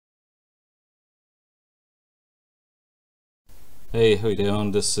Hey, how you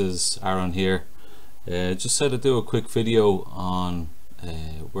doing? This is Aaron here. Just said to do a quick video on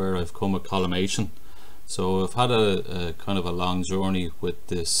where I've come with collimation. So I've had a kind of a long journey with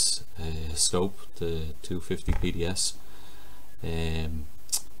this scope, the 250 PDS.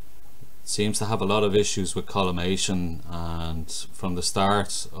 Seems to have a lot of issues with collimation, and from the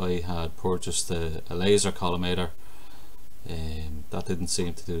start I had purchased a laser collimator. That didn't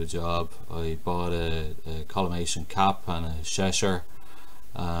seem to do the job. I bought a collimation cap and a Cheshire,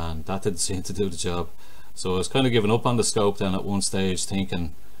 and that didn't seem to do the job. So I was kind of giving up on the scope then at one stage,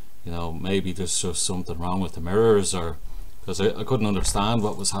 thinking, you know, maybe there's just something wrong with the mirrors, or because I couldn't understand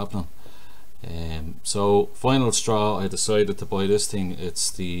what was happening. So final straw, I decided to buy this thing. It's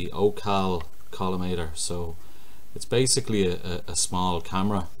the Ocal Collimator. So it's basically a small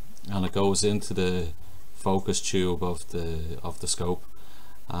camera, and it goes into the focus tube of the scope,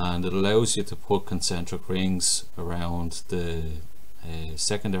 and it allows you to put concentric rings around the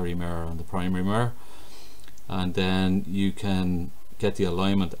secondary mirror and the primary mirror, and then you can get the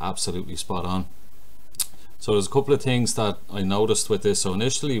alignment absolutely spot on. So there's a couple of things that I noticed with this. So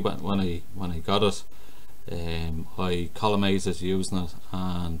initially when I got it, I collimated using it,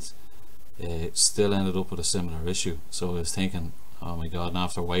 and it still ended up with a similar issue. So I was thinking, oh my god, and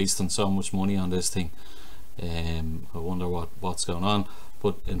after wasting so much money on this thing, I wonder what's going on.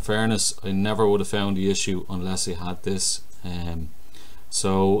 But in fairness, I never would have found the issue unless I had this.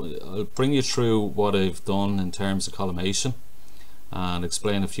 So I'll bring you through what I've done in terms of collimation and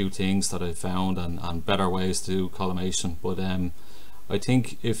explain a few things that I found and better ways to do collimation. But I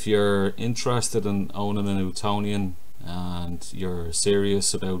think if you're interested in owning a Newtonian and you're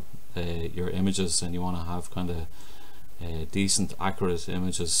serious about your images, and you want to have kind of decent, accurate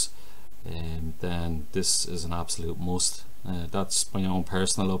images, then this is an absolute must. That's my own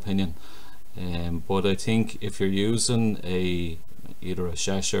personal opinion. But I think if you're using either a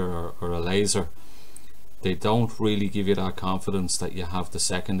Cheshire or a laser, they don't really give you that confidence that you have the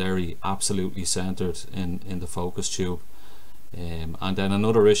secondary absolutely centered in the focus tube. And then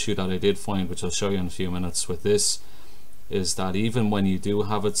another issue that I did find, which I'll show you in a few minutes with this, is that even when you do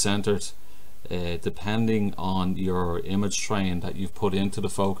have it centered, depending on your image train that you've put into the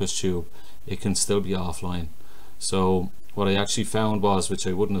focus tube, it can still be offline. So what I actually found was, which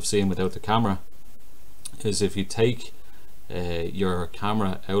I wouldn't have seen without the camera, is if you take your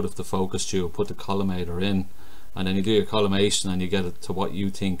camera out of the focus tube, put the collimator in, and then you do your collimation and you get it to what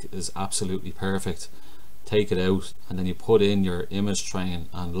you think is absolutely perfect, take it out, and then you put in your image train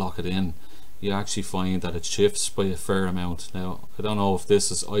and lock it in, you actually find that it shifts by a fair amount. Now I don't know if this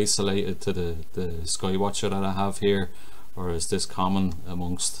is isolated to the Skywatcher that I have here, or is this common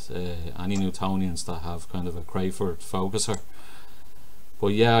amongst any Newtonians that have kind of a Crayford focuser.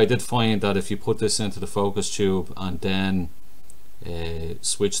 But yeah, I did find that if you put this into the focus tube and then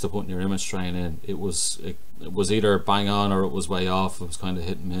switch to putting your image train in, it was either bang on or it was way off. It was kind of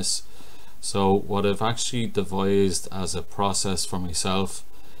hit and miss. So what I've actually devised as a process for myself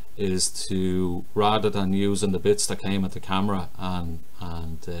is to, rather than using the bits that came with the camera and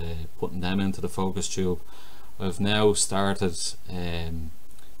putting them into the focus tube, I've now started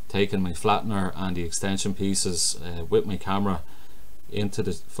taking my flattener and the extension pieces with my camera into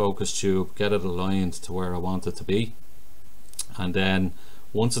the focus tube, get it aligned to where I want it to be, and then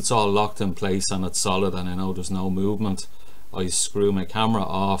once it's all locked in place and it's solid and I know there's no movement, I screw my camera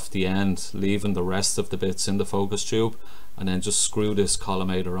off the end, leaving the rest of the bits in the focus tube, and then just screw this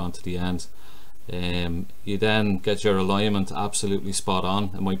collimator onto the end. You then get your alignment absolutely spot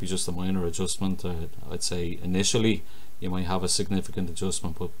on. It might be just a minor adjustment. I'd say initially you might have a significant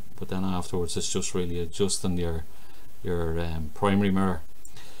adjustment, but then afterwards it's just really adjusting your primary mirror.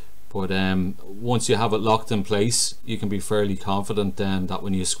 But once you have it locked in place, you can be fairly confident then that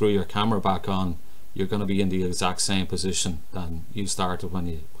when you screw your camera back on, you're going to be in the exact same position than you started when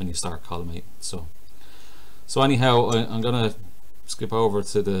you start collimating. So anyhow, I'm going to skip over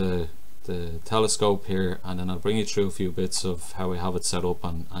to the telescope here, and then I'll bring you through a few bits of how I have it set up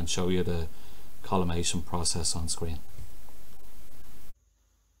and show you the collimation process on screen.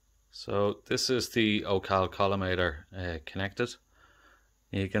 So this is the Ocal Collimator connected.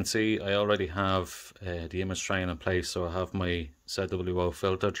 You can see I already have the image train in place, so I have my ZWO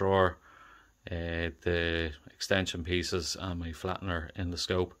filter drawer, the extension pieces and my flattener in the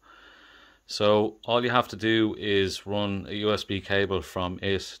scope. So all you have to do is run a USB cable from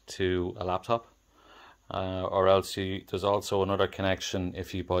it to a laptop, or else there's also another connection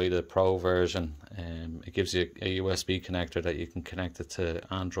if you buy the Pro version. It gives you a USB connector that you can connect it to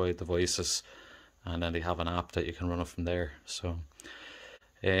Android devices, and then they have an app that you can run it from there. So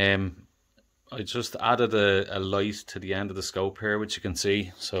I just added a light to the end of the scope here, which you can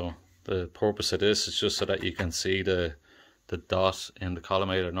see. So the purpose of this is just so that you can see the dot in the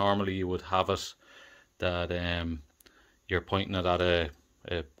collimator. Normally you would have it that you're pointing it at a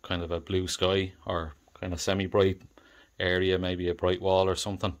kind of a blue sky or kind of semi-bright area, maybe a bright wall or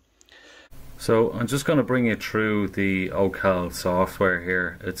something. So I'm just going to bring you through the Ocal software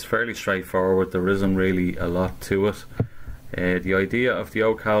here. It's fairly straightforward, there isn't really a lot to it. The idea of the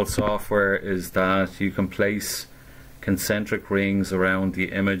Ocal software is that you can place concentric rings around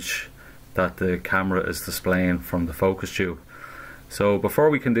the image that the camera is displaying from the focus tube. So before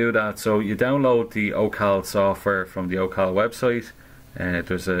we can do that, so you download the Ocal software from the Ocal website.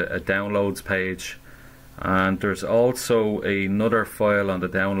 There's a downloads page, and there's also another file on the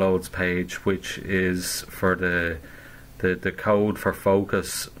downloads page which is for the code for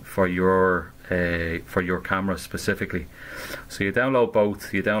focus for your camera specifically. So you download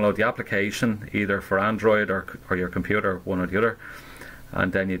both. You download the application either for Android or your computer, one or the other,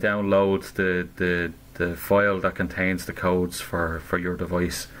 and then you download the file that contains the codes for your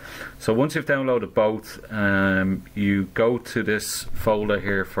device. So once you've downloaded both, you go to this folder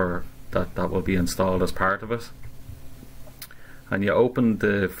here for that will be installed as part of it, and you open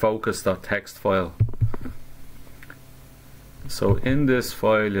the focus.txt file. So in this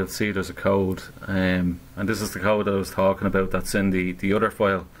file you'll see there's a code, and this is the code that I was talking about that's in the other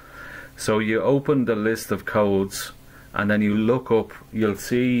file. So you open the list of codes, and then you look up, you'll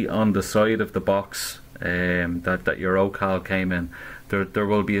see on the side of the box that your Ocal came in, there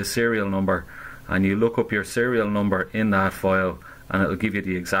will be a serial number, and you look up your serial number in that file and it'll give you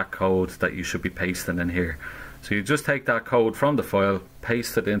the exact code that you should be pasting in here. So you just take that code from the file,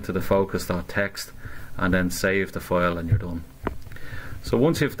 paste it into the focus.txt, and then save the file, and you're done. So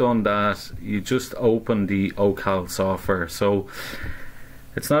once you've done that, you just open the Ocal software. So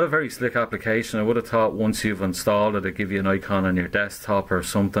it's not a very slick application. I would have thought once you've installed it, it'd give you an icon on your desktop or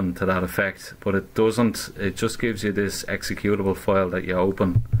something to that effect, but it doesn't. It just gives you this executable file that you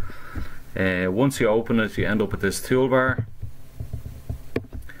open. Once you open it, you end up with this toolbar,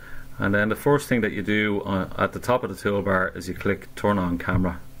 and then the first thing that you do at the top of the toolbar is you click turn on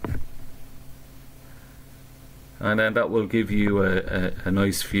camera, and then that will give you a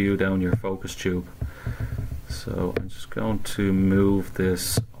nice view down your focus tube. So I'm just going to move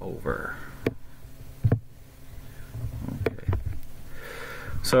this over. Okay.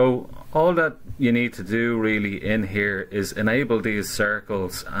 So all that you need to do really in here is enable these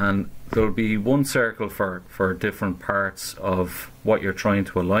circles, and there'll be one circle for different parts of what you're trying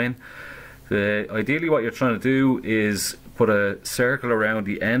to align. Ideally what you're trying to do is put a circle around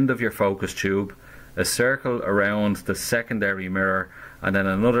the end of your focus tube, a circle around the secondary mirror, and then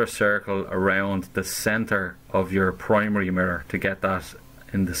another circle around the center of your primary mirror to get that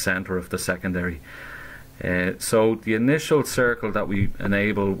in the center of the secondary. So the initial circle that we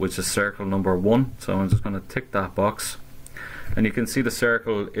enable, which is circle number 1, so I'm just going to tick that box, and you can see the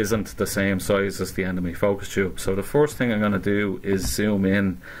circle isn't the same size as the end of my focus tube. So the first thing I'm going to do is zoom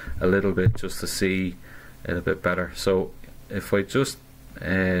in a little bit just to see it a bit better. So if I just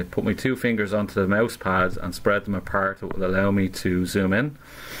put my 2 fingers onto the mouse pad and spread them apart, it will allow me to zoom in,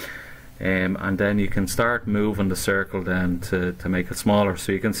 and then you can start moving the circle then to make it smaller.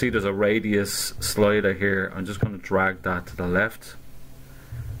 So you can see there's a radius slider here. I'm just going to drag that to the left,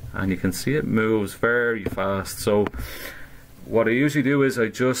 and you can see it moves very fast. So what I usually do is I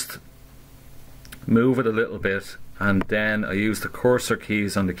just move it a little bit, and then I use the cursor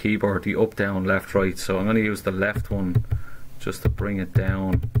keys on the keyboard, the up, down, left, right. So I'm going to use the left one just to bring it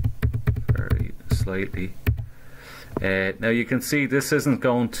down very slightly. Now you can see this isn't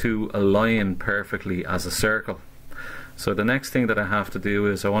going to align perfectly as a circle. So the next thing that I have to do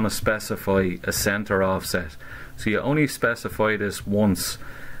is I want to specify a center offset. So you only specify this once,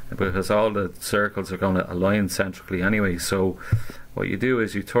 because all the circles are going to align centrically anyway. So what you do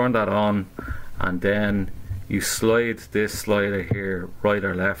is you turn that on, and then you slide this slider here right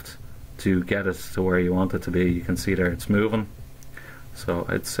or left to get it to where you want it to be. You can see there it's moving. So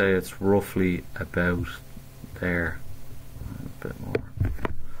I'd say it's roughly about there, a bit more.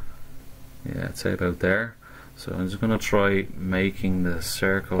 Yeah, I'd say about there. So I'm just going to try making the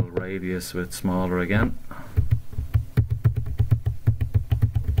circle radius a bit smaller again.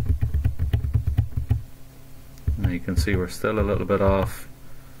 Now you can see we're still a little bit off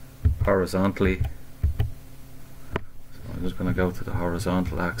horizontally. So I'm just going to go to the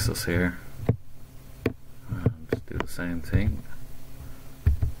horizontal axis here and do the same thing.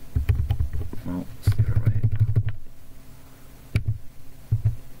 No, it's the other way.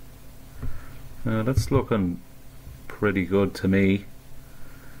 Now that's looking pretty good to me.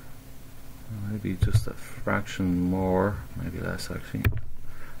 maybe just a fraction more, maybe less actually.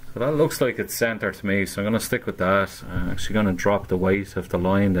 So that looks like it's centre to me, so I'm going to stick with that. I'm actually going to drop the weight of the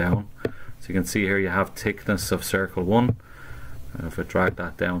line down. So you can see here you have thickness of circle 1. And if I drag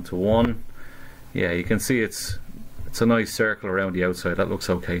that down to 1, yeah, you can see it's a nice circle around the outside. That looks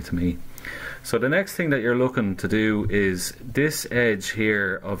okay to me. So the next thing that you're looking to do is this edge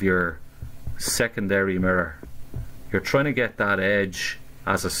here of your secondary mirror. You're trying to get that edge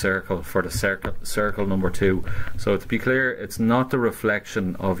as a circle for the circle number 2. So to be clear, it's not the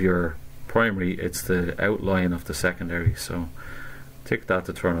reflection of your primary, it's the outline of the secondary. So tick that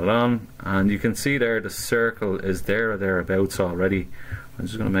to turn it on, and you can see there the circle is there or thereabouts already. I'm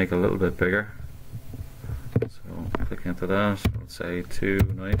just going to make it a little bit bigger. So click into that, let's say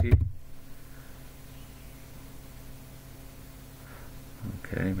 290.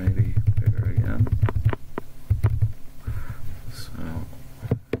 Okay, maybe bigger again.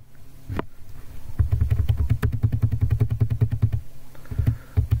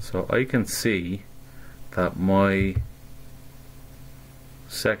 So I can see that my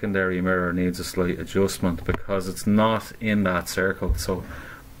secondary mirror needs a slight adjustment because it's not in that circle. So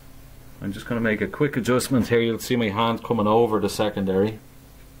I'm just going to make a quick adjustment here. You'll see my hand coming over the secondary.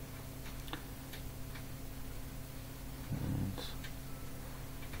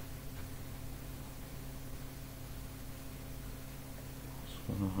 Just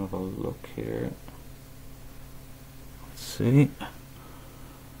going to have a look here. Let's see.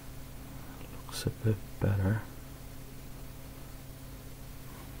 Looks a bit better.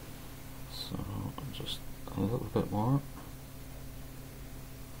 So just a little bit more.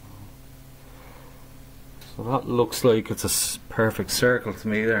 So that looks like it's a perfect circle to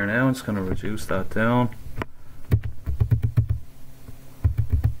me there now. I'm just going to reduce that down.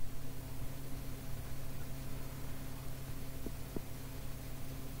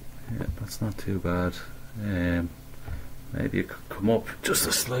 Yeah, that's not too bad. Maybe it could come up just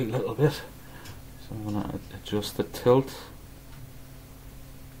a slight little bit. So I'm going to adjust the tilt.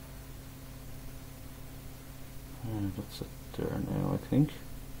 That's it there now, I think.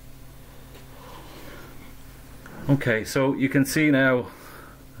 Okay, so you can see now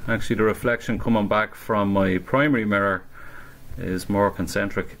actually the reflection coming back from my primary mirror is more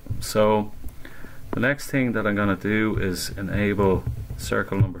concentric. So the next thing that I'm going to do is enable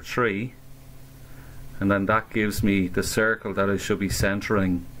circle number 3, and then that gives me the circle that I should be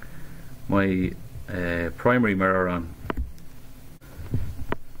centering my primary mirror on.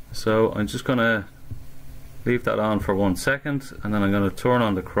 So I'm just going to leave that on for 1 second, and then I'm going to turn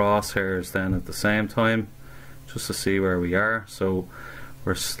on the crosshairs then at the same time just to see where we are. So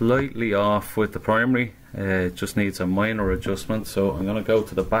we're slightly off with the primary, it just needs a minor adjustment. So I'm going to go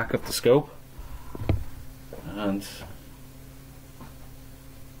to the back of the scope, and I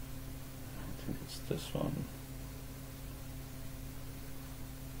think it's this one.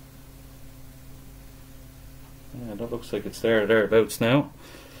 Yeah, that looks like it's there or thereabouts now.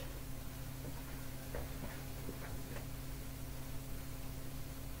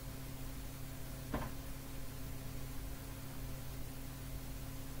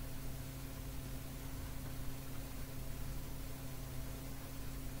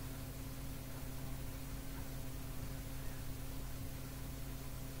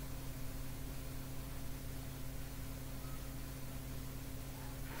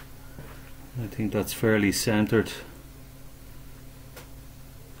 I think that's fairly centered.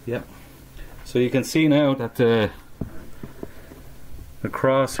 Yep. So you can see now that the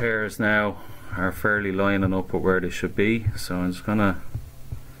crosshairs now are fairly lining up with where they should be. So I'm just gonna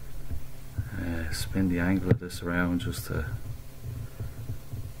spin the angle of this around just to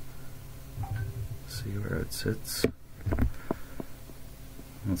see where it sits. And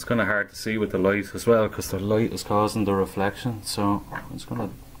it's kind of hard to see with the light as well because the light is causing the reflection. So I'm just gonna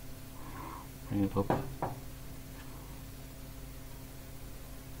bring it up.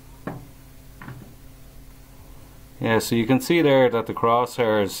 Yeah, so you can see there that the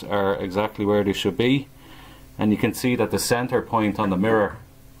crosshairs are exactly where they should be, and you can see that the center point on the mirror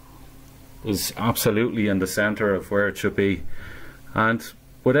is absolutely in the center of where it should be. And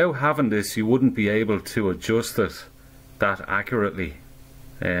without having this, you wouldn't be able to adjust it that accurately.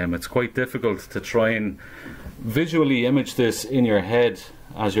 It's quite difficult to try and visually image this in your head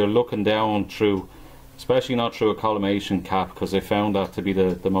as you're looking down through, especially not through a collimation cap, because I found that to be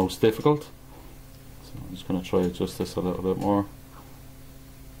the most difficult. So I'm just going to try to adjust this a little bit more.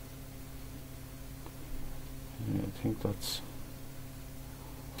 Yeah, I think that's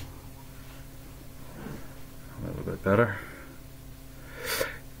a little bit better.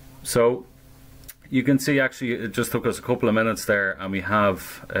 So you can see actually it just took us a couple of minutes there, and we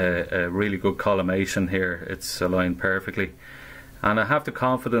have a really good collimation here. It's aligned perfectly, and I have the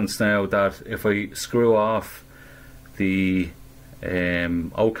confidence now that if I screw off the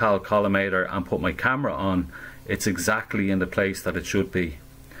Ocal Collimator and put my camera on, it's exactly in the place that it should be.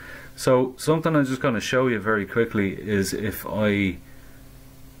 So something I'm just going to show you very quickly is if I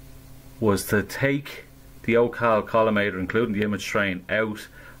was to take the Ocal Collimator, including the image train, out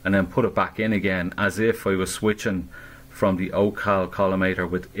and then put it back in again, as if I was switching from the Ocal Collimator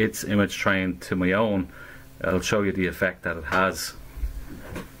with its image train to my own, I'll show you the effect that it has.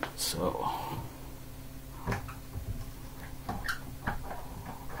 So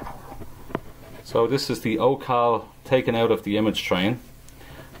this is the Ocal taken out of the image train,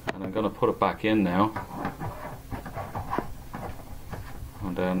 and I'm going to put it back in now,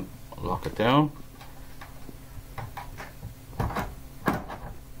 and then lock it down.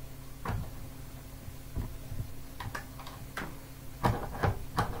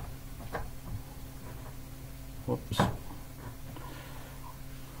 Whoops.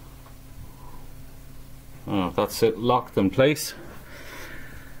 Oh, that's it, locked in place.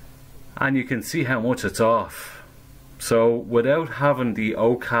 And you can see how much it's off. So without having the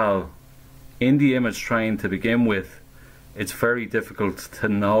Ocal in the image train to begin with, it's very difficult to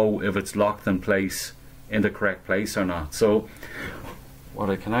know if it's locked in place in the correct place or not. So what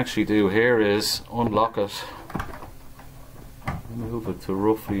I can actually do here is unlock it, move it to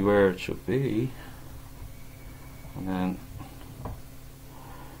roughly where it should be, and then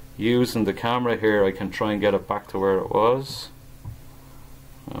using the camera here I can try and get it back to where it was.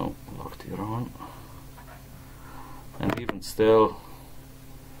 Oh, lock the other one. And even still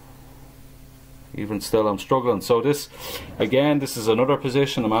I'm struggling. So this is another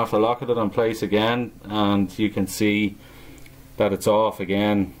position. I'm after locking it in place again, and you can see that it's off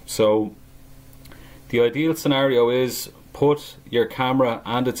again. So the ideal scenario is put your camera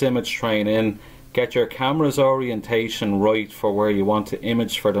and its image train in, get your camera's orientation right for where you want to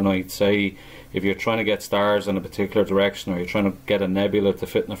image for the night. Say if you're trying to get stars in a particular direction, or you're trying to get a nebula to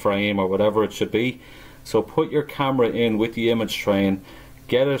fit in a frame, or whatever it should be. So put your camera in with the image train,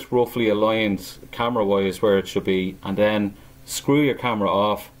 get it roughly aligned camera wise where it should be, and then screw your camera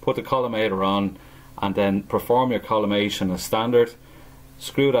off, put the collimator on, and then perform your collimation as standard.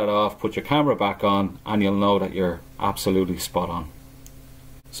 Screw that off, put your camera back on, and you'll know that you're absolutely spot on.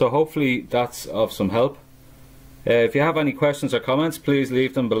 So hopefully that's of some help. If you have any questions or comments, please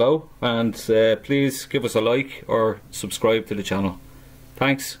leave them below, and please give us a like or subscribe to the channel.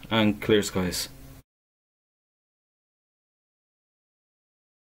 Thanks, and clear skies.